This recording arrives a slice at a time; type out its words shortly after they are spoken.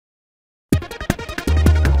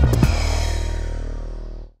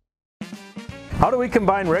How do we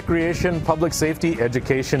combine recreation, public safety,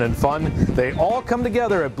 education, and fun? They all come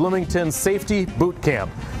together at Bloomington's Safety Boot Camp.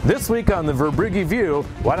 This week on the Verbrugge View,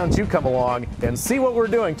 why don't you come along and see what we're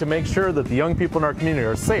doing to make sure that the young people in our community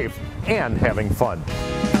are safe and having fun.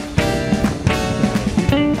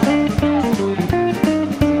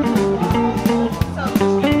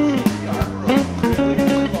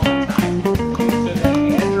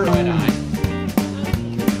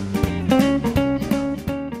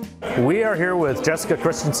 We are here with Jessica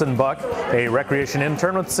Christensen-Buck, a recreation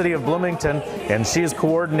intern with the City of Bloomington, and she is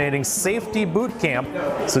coordinating Safety Boot Camp.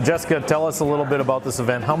 So Jessica, tell us a little bit about this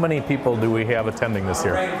event. How many people do we have attending this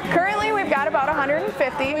year? Currently we've got about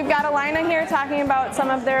 150. We've got Alina here talking about some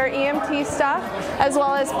of their EMT stuff, as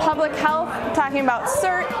well as public health talking about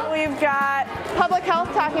CERT. We've got public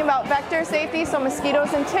health talking about vector safety, so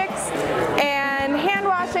mosquitoes and ticks, and hand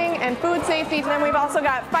washing and food safety. And then we've also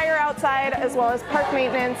got fire outside, as well as park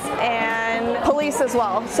maintenance and police as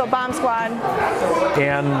well, so bomb squad.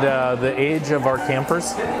 And the age of our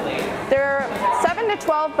campers? They're 7 to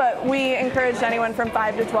 12, but we encourage anyone from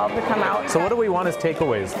 5 to 12 to come out. So what do we want as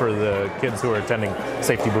takeaways for the kids who are attending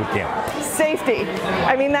Safety Boot Camp? Safety.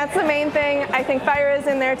 I mean, that's the main thing. I think fire is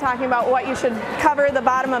in there talking about what you should cover the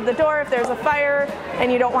bottom of the door if there's a fire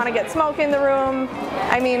and you don't want to get smoke in the room.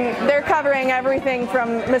 I mean, they're covering everything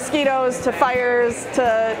from mosquitoes to fires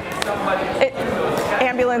to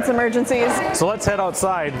ambulance emergencies. So let's head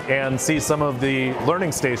outside and see some of the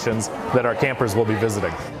learning stations that our campers will be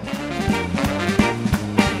visiting.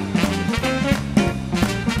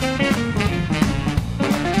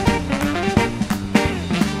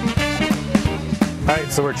 All right,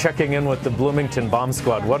 so we're checking in with the Bloomington Bomb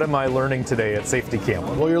Squad. What am I learning today at Safety Camp?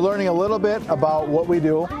 Well, you're learning a little bit about what we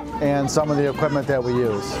do and some of the equipment that we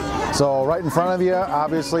use. So right in front of you,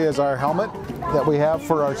 obviously, is our helmet that we have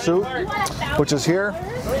for our suit, which is here.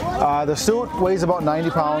 The suit weighs about 90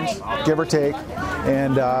 pounds, give or take,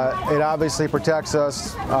 and it obviously protects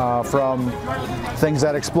us from things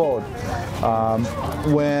that explode.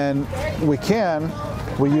 When we can,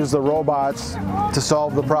 we use the robots to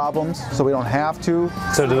solve the problems, so we don't have to.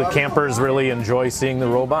 So do the campers really enjoy seeing the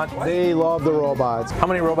robot? They love the robots. How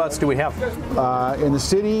many robots do we have? In the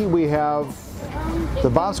city, we have, the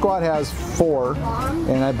bomb squad has 4,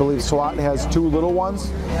 and I believe SWAT has 2 little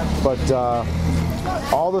ones, but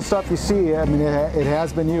all the stuff you see, I mean, it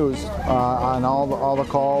has been used on all the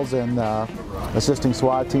calls and assisting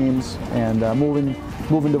SWAT teams and moving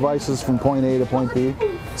devices from point A to point B.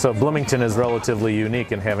 So Bloomington is relatively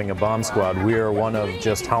unique in having a bomb squad. We are one of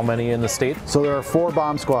just how many in the state? So there are 4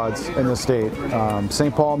 bomb squads in the state.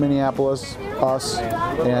 St. Paul, Minneapolis, us,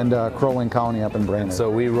 and Crow Wing County up in Brainerd. So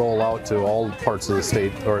we roll out to all parts of the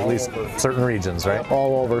state, or at least certain regions, right?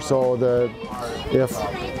 All over. So if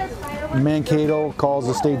Mankato calls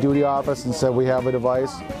the state duty office and said we have a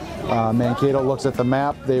device, Mankato looks at the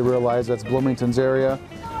map, they realize that's Bloomington's area.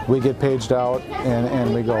 We get paged out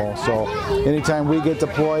and we go. So anytime we get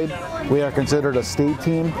deployed, we are considered a state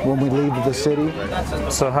team when we leave the city.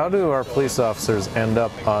 So how do our police officers end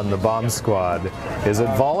up on the bomb squad? Is it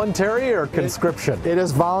voluntary or conscription? It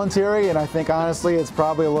is voluntary, and I think honestly it's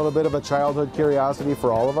probably a little bit of a childhood curiosity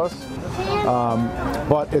for all of us.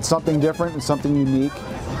 But it's something different and something unique.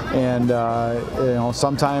 And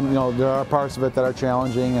sometimes there are parts of it that are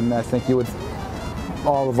challenging, and I think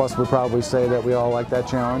all of us would probably say that we all like that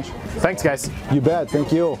challenge. Thanks, guys. You bet.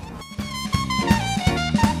 Thank you.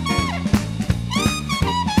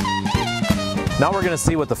 Now we're going to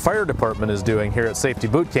see what the fire department is doing here at Safety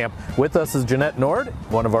Boot Camp. With us is Jeanette Nord,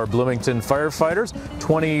 one of our Bloomington firefighters,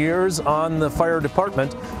 20 years on the fire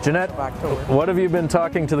department. Jeanette, what have you been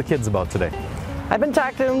talking to the kids about today? I've been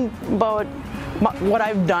talking to them about what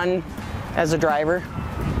I've done as a driver,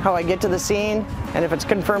 how I get to the scene, and if it's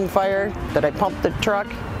confirmed fire, that I pump the truck,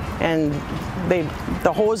 and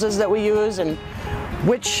the hoses that we use, and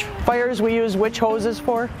which fires we use which hoses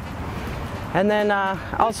for. And then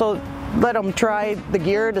also let them try the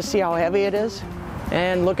gear to see how heavy it is,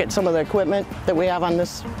 and look at some of the equipment that we have on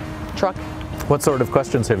this truck. What sort of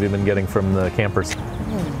questions have you been getting from the campers?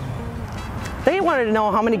 They wanted to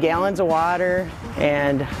know how many gallons of water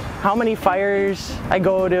and how many fires I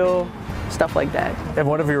go to, stuff like that. And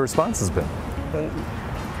what have your responses been?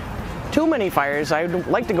 Too many fires. I'd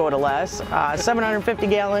like to go to less. 750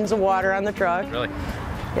 gallons of water on the truck. Really?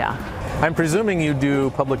 Yeah. I'm presuming you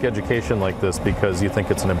do public education like this because you think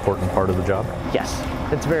it's an important part of the job? Yes,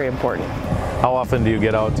 it's very important. How often do you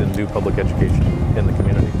get out and do public education in the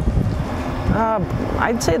community?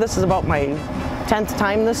 I'd say this is about my 10th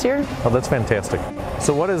time this year. Oh, that's fantastic.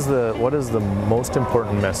 So what is the most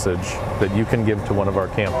important message that you can give to one of our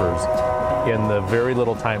campers in the very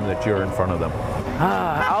little time that you're in front of them?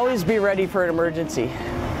 Always be ready for an emergency.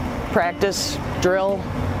 Practice, drill,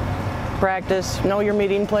 practice, know your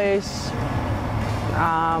meeting place,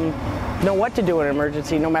 know what to do in an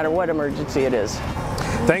emergency, no matter what emergency it is.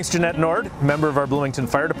 Thanks, Jeanette Nord, member of our Bloomington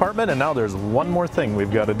Fire Department. And now there's one more thing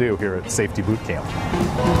we've got to do here at Safety Boot Camp.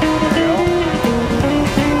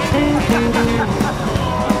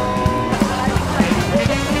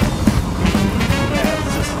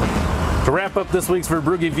 To wrap up this week's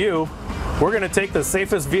Verbrugge View, we're going to take the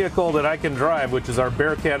safest vehicle that I can drive, which is our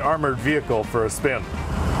Bearcat armored vehicle, for a spin.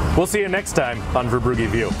 We'll see you next time on Verbrugge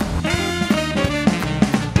View.